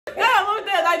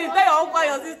LiQWYD, tell your uncle and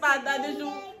your sister that they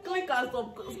should click and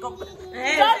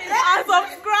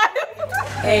subscribe.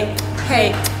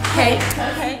 Hey.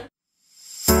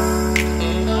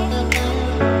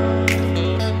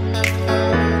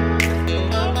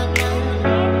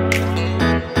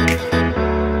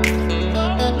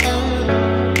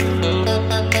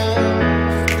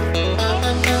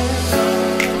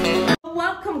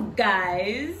 Welcome,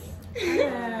 guys.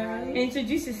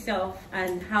 Introduce yourself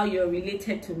and how you're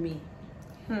related to me.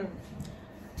 Do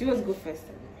you want to go first?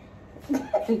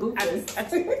 Go first.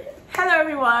 Hello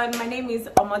everyone, my name is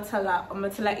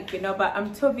Tobi Igbenoba.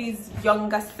 I'm Tobi's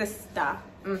younger sister.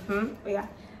 Yeah.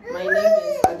 My name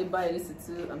is Adiba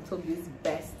Elisitu. I'm Tobi's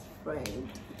best friend.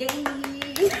 Yay!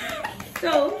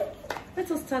 So let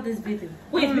us start this video.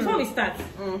 Wait, before we start,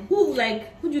 who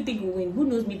do you think will win? Who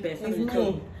knows me best? It's me.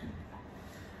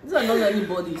 This is not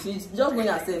anybody. She's just going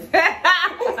herself.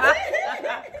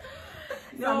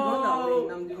 No,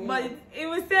 but it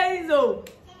was saying so.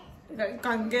 You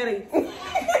can get it.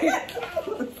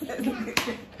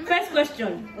 First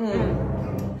question.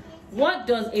 What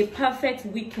does a perfect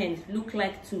weekend look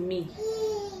like to me?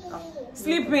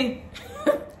 Sleeping.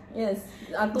 Yes.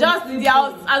 Just in the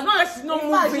house. As long as she's not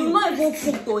moving. She's not even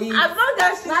cooked to eat. As long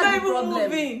as she's That's not the even problem.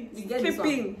 moving. You get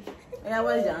Sleeping. Yeah,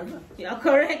 what is the answer? You are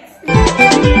correct.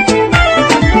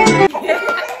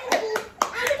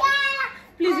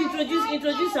 Please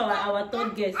introduce our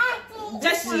third guest.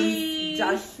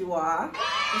 Joshua.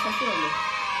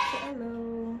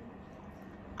 Hello.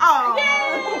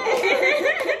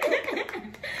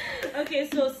 Okay,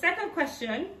 so second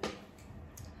question.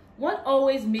 What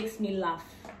always makes me laugh?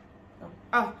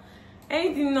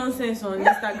 Anything nonsense on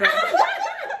Instagram.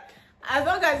 As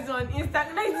long as it's on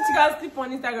Instagram, like you can sleep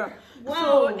on Instagram. Wow.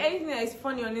 So anything that is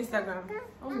funny on Instagram,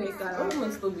 I'll make that. What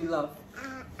makes Tobi laugh?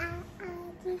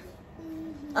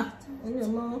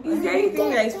 Is there anything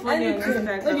that is funny on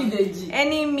Instagram? Maybe the G.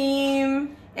 Any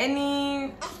meme,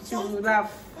 she will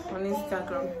laugh on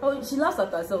Instagram. Oh, she laughs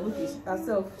at herself. Okay,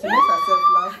 herself. She makes herself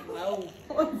laugh. Wow.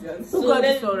 What's that? So Who got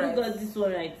this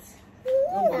one right?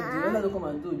 Nobody. When I come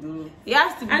and do Joro. It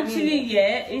has to be Actually, me.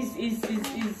 yeah, is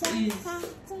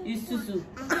Susu.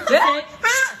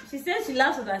 She said she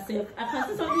laughs at herself. I can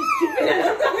see something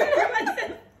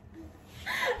stupid.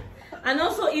 And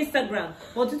also Instagram.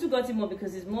 But Tutu got it more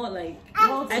because it's more like I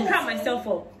count myself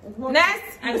up.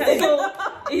 Next. I can, so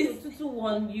it's Tutu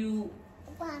 1, you.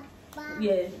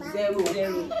 Yeah, 0.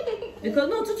 Because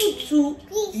no, Tutu 2,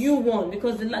 you 1.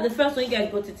 Because the first one you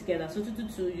guys got it together. So Tutu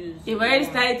 2, you. They've already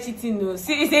started cheating though.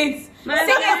 See, they started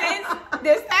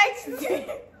cheating.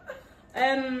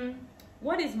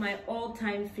 What is my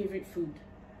all-time favorite food?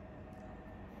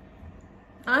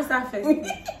 Answer first.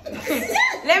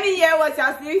 Let me hear what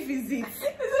you're saying. If is it?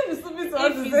 This is stupid to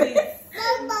us to say.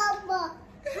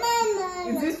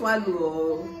 Is this one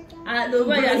or?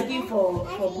 Nobody asking for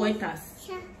pointers.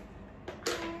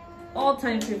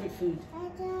 All-time favorite food.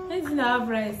 Let's have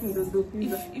rice. If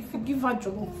you give her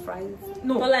jollof fries.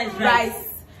 No, Kola is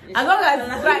rice. As long as it's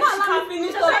rice, she can can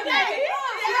finish talking.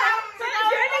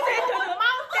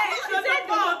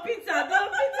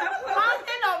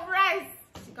 Mountain of rice.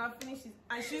 She can finish it.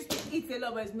 And she used to eat a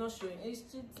lot, but it's not showing. It's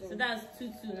cheating. So that's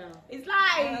 2-2 now. It's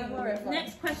like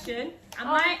Next question. Am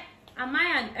I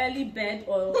an early bird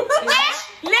or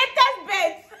latest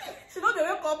bed. She don't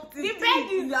wake up till The bed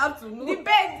is in the afternoon. the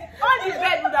bed. All the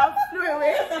bed would have flew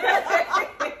away.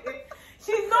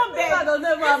 She's no bed. This one does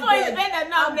not have This one is bed. bed and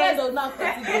now Her bed does not have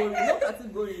category. No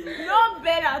category. no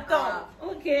bed at all.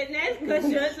 Okay, next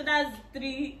question. So that's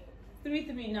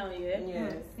 3-3 now, yeah?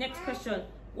 Yes. Next question.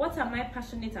 What am I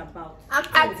passionate about?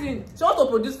 Acting. She wants to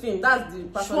produce film. That's the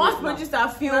passion. She wants to produce her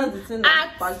film, That's the thing that's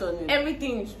act, passionate.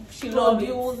 everything. She loves it.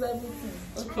 Produce everything.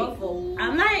 Okay.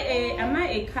 Am I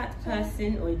a cat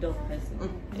person or a dog person?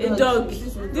 A dog.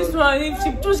 This one, if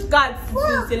she choose cat,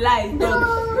 it's a lie. It's dog.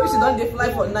 If she don't dey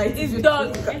fly for night. It's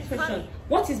dog. Next question.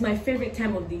 What is my favorite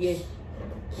time of the year?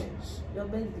 Your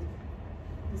birthday.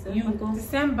 You go.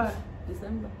 December.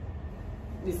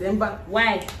 December.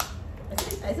 Why? I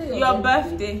said Your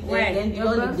birthday. Why? Then the Your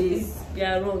holidays. You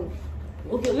are wrong.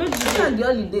 Okay, what do you These do? are the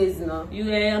holidays now. I'm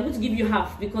going to give you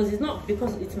half because it's not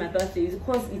because it's my birthday. It's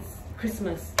because it's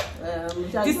Christmas.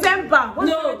 December. What's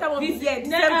No, the time of the year? December.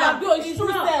 December. No, it's true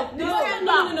self. No.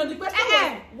 No. The question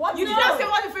was, what You do did not say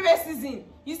what's the favorite season.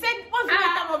 You said what's the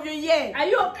favorite time of your year. Are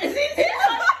you okay?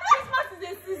 Christmas is a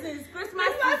season. It's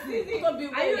Christmas season. Are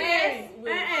you Yes.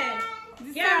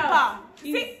 December.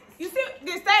 See, you see,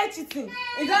 they started cheating.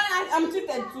 I'm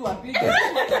cheated too. I believe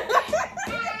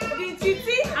The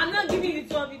cheating. I'm not giving you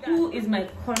 2 of it. Who is my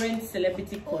current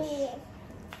celebrity crush?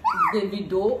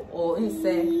 Davido or Inse.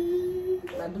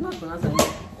 I do not pronounce it.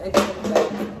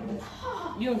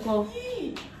 You uncle.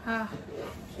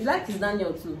 You like his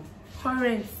Daniel too?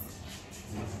 Current.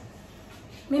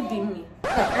 Maybe me.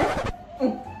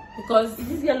 Because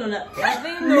This girl on I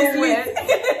didn't know where.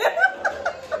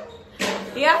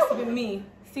 It has to be me.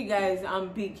 See guys, I'm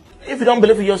big. If you don't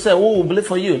believe in yourself, who will believe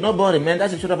for you? Nobody, man.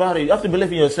 That's the truth about it. You have to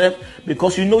believe in yourself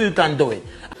because you know you can do it.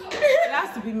 It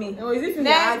has to be me. Oh, is it in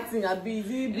the acting? I'm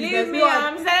busy. Leave me,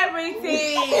 I'm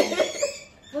celebrating.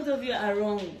 Both of you are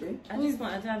wrong. At this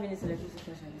point, I don't have any celebrity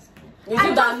crush at this point. Is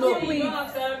it that no? You don't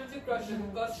have celebrity crushes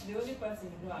because the only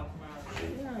person you know have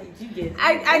married. Yeah, you get it.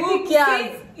 I think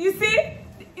you see,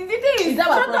 the thing is that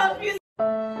my shut problem? up, you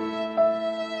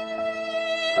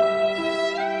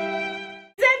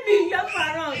send me your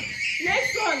around.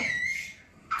 Next one.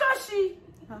 Toshi.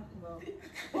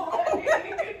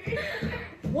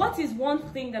 What is one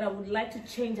thing that I would like to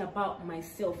change about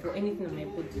myself or anything on my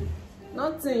body?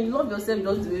 Nothing. You love yourself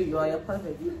just the way you are. You're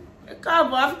perfect.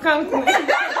 Come African queen. Yeah,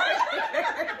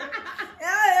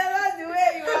 that's the way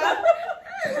you are.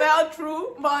 Well,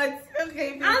 true, but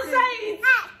okay. Answer it.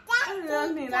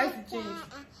 Nothing like to change.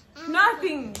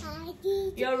 Nothing.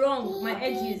 You're wrong. My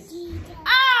edges.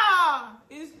 Ah,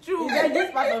 it's true. Is that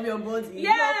this part of your body?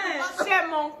 Yes. Share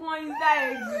my coin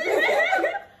inside.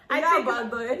 I think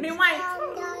me white.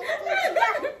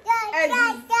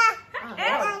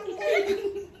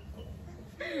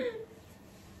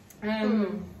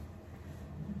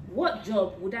 What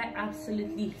job would I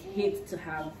absolutely hate to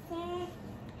have?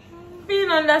 Being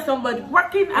under somebody,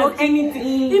 working at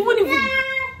anything, even if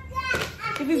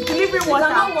it's delivering water.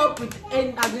 You cannot work with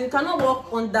any. You cannot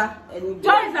work under any.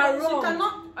 Jobs are wrong. You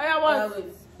cannot. Oh yeah, what?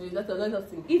 Wait. Let us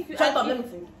think. If you Shut up. Let me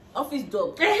think. Office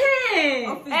job. Hey!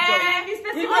 Office job. This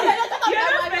specific. You're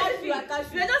not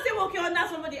specific. You're just saying working under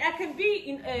somebody. I can be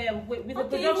in with the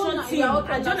production even team. now,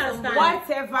 I don't understand.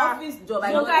 Whatever. Office job. I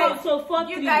You know. guys, So 4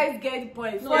 you guys get the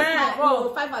point. No, So yeah, no,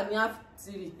 5.5,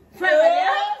 3. 5.5.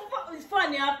 It's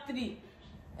 4.5, 3.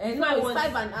 No, it's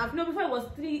 5.5. No, before it was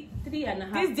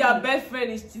 3.5. this their best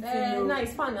friend is cheating. No,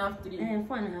 it's 4.5, 3.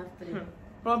 4.5, 3.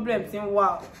 Problems in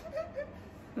wow.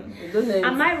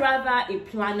 Am I rather a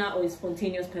planner or a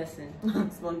spontaneous person?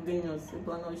 Spontaneous. A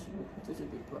planner should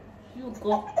be plan. You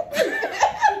go.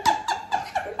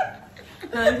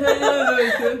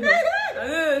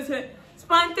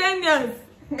 Spontaneous.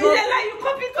 Is it like you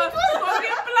copy to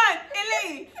plan?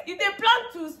 If they plan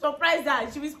to surprise her,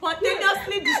 she will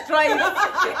spontaneously destroy it.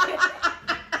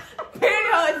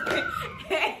 Period.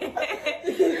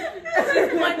 She's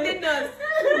spontaneous.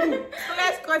 So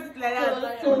let's cut it like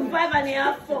that. So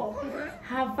 5.5, 4.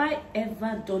 Have I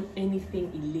ever done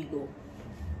anything illegal?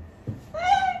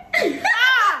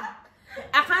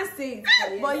 I can't say it,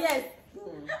 but yes.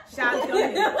 I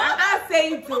can't say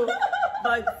it too,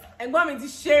 but I'm going to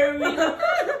share it.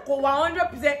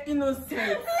 100%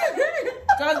 innocent.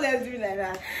 Just let's do it like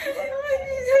that.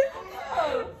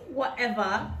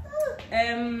 Whatever.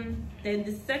 Then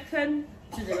the second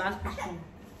to the last question.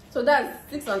 So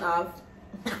that's 6.5.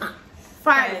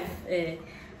 5.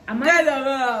 Am I? Get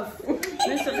enough.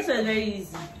 This is very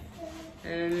easy.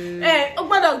 Hey, I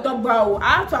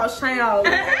have to outshine out. So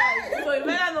you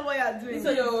better know what you're doing. So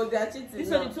they are cheating. This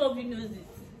one, the two of you knows it.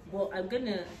 But I'm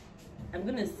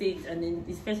gonna say it, and then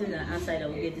this person that answered, I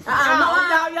will get this one. I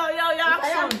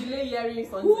Action. am delay hearing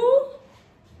something. Who?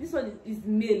 This one is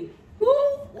male. Who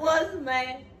was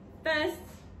my first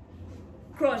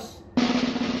crush?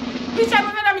 Which I'm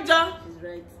gonna be John. She's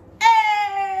right.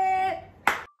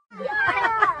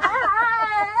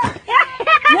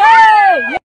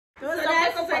 So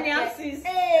that's analysis.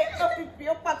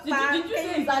 Did you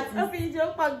say that?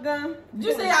 Did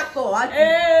you say actor?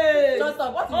 Hey. Shut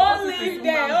up. What is Only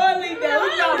there. I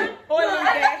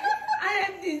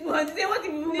am this one. Say what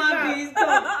if human being is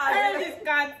done. I am this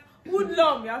cat.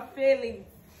 Hoodlum, you're failing.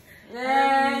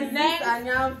 Next. I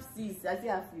have 6. I say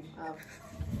I have.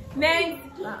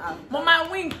 Next. Mama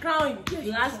win crown.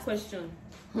 Last question.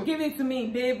 Give it to me,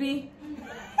 baby.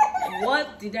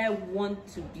 What did I want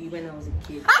to be when I was a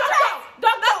kid?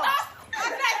 Doctor.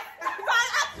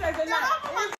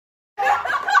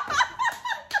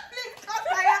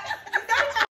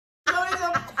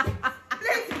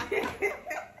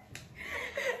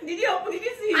 Did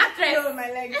you see it? Actress. On my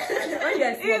leg.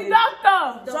 It's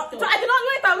doctor. So I did not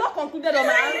know it. I'm not concluded on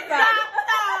my answer.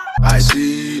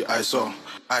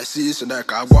 I see, so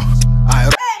that I walk.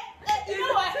 You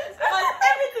know what?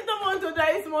 Everything someone want to do, I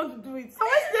just want to do it. I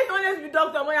want to take honest with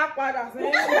doctor when you're father.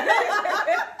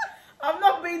 I'm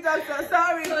not being doctor,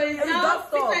 sorry. So it's now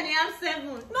 6.5, 7.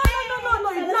 No. It's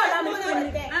not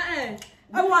that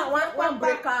I want one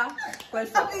breaker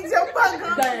question. It's your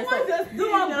background. Guys,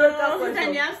 do one breaker question.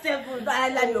 And you have 7. I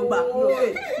like your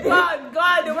back.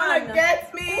 God, they want to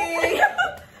get me.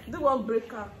 Do one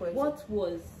breaker question. What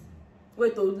was?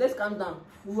 Wait, let's calm down.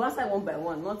 We'll answer one by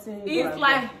one. Nothing. It's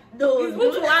like, it's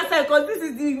good to answer because this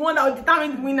is the one that will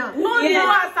determine the winner. No, Yeah.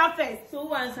 you answer first. So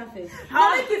who answer first?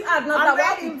 How make it hard? Not I'm that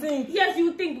what ready. you think. Yes,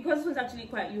 you think because this one's actually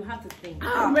quite. You have to think.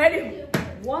 I'm ready.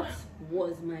 What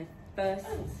was my first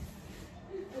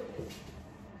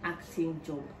acting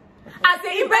job? I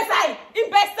say, in best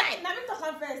side. Let me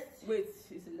talk first. Wait,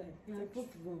 she's like. Yeah, both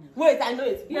wrong. Wait, I know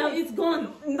it. Yeah, it's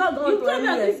gone. Not going You to told me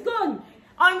anywhere. it's gone.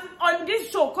 On this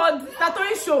show called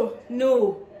Satori Show.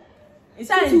 No. It's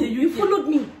not in the You UK. followed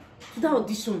me to that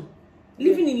audition.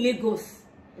 Living in Lagos.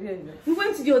 Yeah. We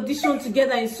went to the audition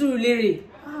together in Surulere.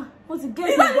 What's it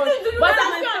getting? But I'm But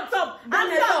still on top.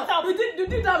 I'm still on top. You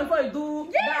did that before you do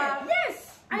that.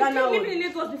 Yes. I Ghana did one. Living in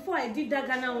Lagos before I did that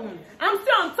Ghana one. I'm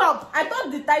still on top. I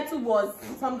thought the title was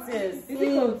something else. Is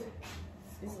it called?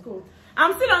 It's called.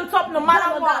 I'm still on top no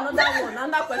matter what. Another one.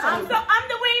 Another question. I'm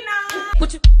the winner.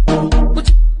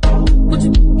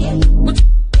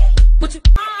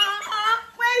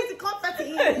 Where is the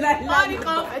confetti? All the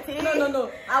confetti.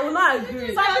 No. I will not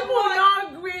agree. Some people will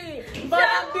not agree, but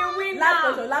I'm the winner.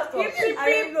 Last question. Hip, hip, I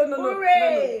hip. no.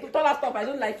 Hooray. Turn that stop. I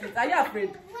don't like it. Are you afraid?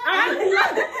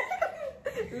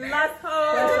 Last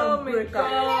Oh question my breaker.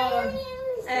 God.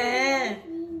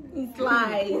 It's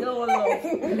like No.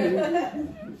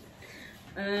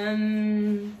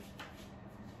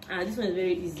 This one is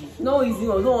very easy. No easy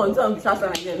one. No one. Don't trust her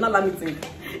again. Not let me think.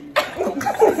 no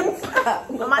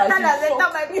matter that enter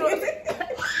my throat.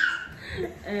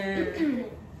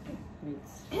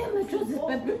 Wait. My throat is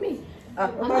peppering me.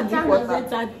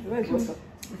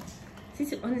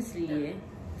 Since honestly, yeah,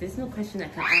 there's no question I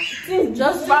can ask.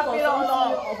 Just wrap it all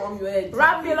up. from your head.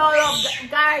 Wrap it all up,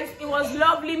 guys. It was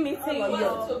lovely meeting you.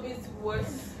 Tobi's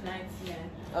worst nightmare.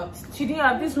 She didn't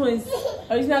have this one. Is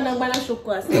original Nagbana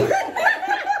Shokwa. So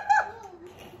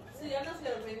you're not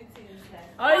scared of anything inside.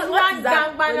 Original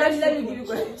Nagbana Let me give you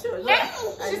Shokwa.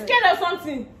 question. She's scared of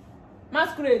something.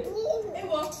 Masquerade. It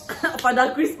works.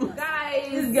 Father Christmas. This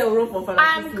Guys, girl wrote for Father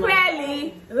I'm Christmas.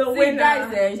 clearly the See, winner.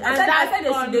 guys, I And said that's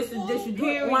they should do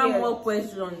period. one more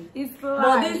question. It's But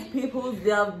like these people, they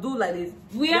have do like this.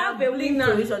 We They have a blink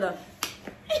winner. to each other.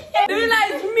 the winner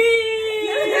is me.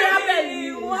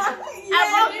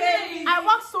 I I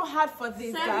worked so hard for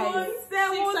this, guys.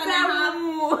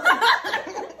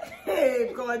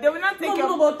 Hey, God, they will not take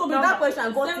No, but Tobi, number. that question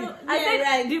I got Seven- it. I yeah, said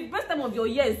right. the best time of your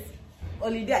years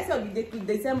holiday. I said holiday,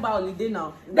 December holiday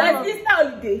now. There's Easter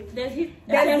holiday. There's his.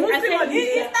 There's I Muslim said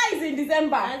holiday. Easter is in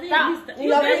December. I think Now, Easter- in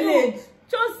your You village.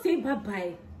 just say bye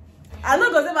bye. I'm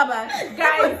not gonna say bye bye.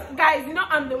 Guys, you know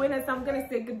I'm the winner, so I'm gonna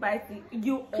say goodbye to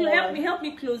you. Help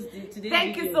me close today's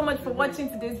Thank you video. so much for watching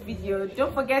today's video.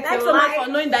 Don't forget Thanks to so much like.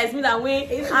 for knowing that it's me that win.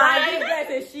 It's And right. this guy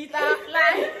is a cheater.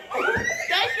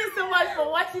 Thank you so much for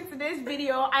watching today's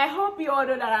video. I hope you all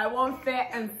know that I won fair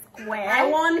and square. I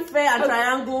won fair and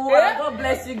triangle. Yeah. God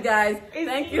bless you guys.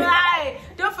 Thank you. Right.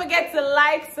 Don't forget to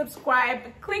like, subscribe,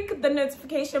 click the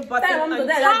notification button Tell on Uncle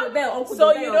Dad, top Uncle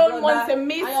so Dad, you your don't want brother, to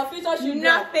miss and your future children.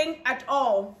 nothing at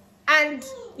all. And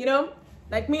you know,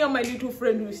 like me and my little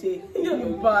friend will say,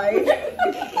 bye.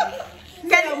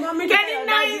 Getting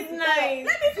nice. Let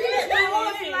me finish the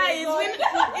whole slide.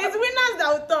 It's winners that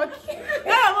will talk.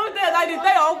 Yeah, I'm going to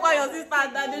tell your uncle and your sister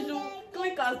that they should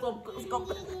click and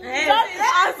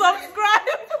subscribe.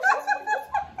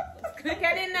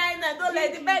 Getting nice. Don't let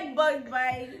the bad bugs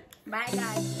bye. Bye,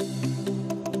 guys.